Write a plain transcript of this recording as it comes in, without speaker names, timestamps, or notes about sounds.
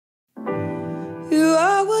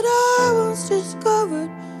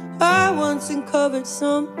once uncovered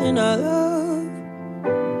something I love.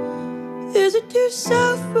 Is it too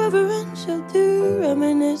self-reverential to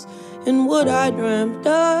reminisce in what I dreamt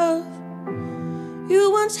of? You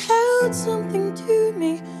once held something to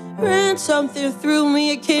me, ran something through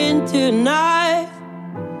me akin to a knife.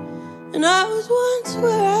 And I was once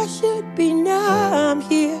where I should be, now I'm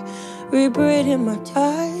here, rebraiding my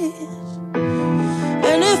ties.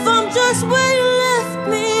 And if I'm just where you left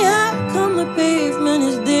me, how come the pavement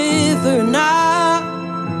is different now?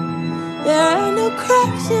 There are no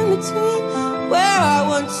cracks in between where I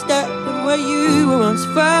once stepped and where you were once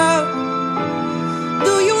found.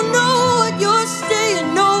 Do you know what you're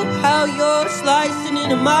saying? Know how you're slicing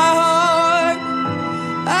into my heart?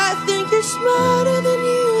 I think you're smarter than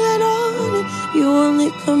you let on, and you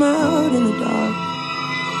only come out in the dark.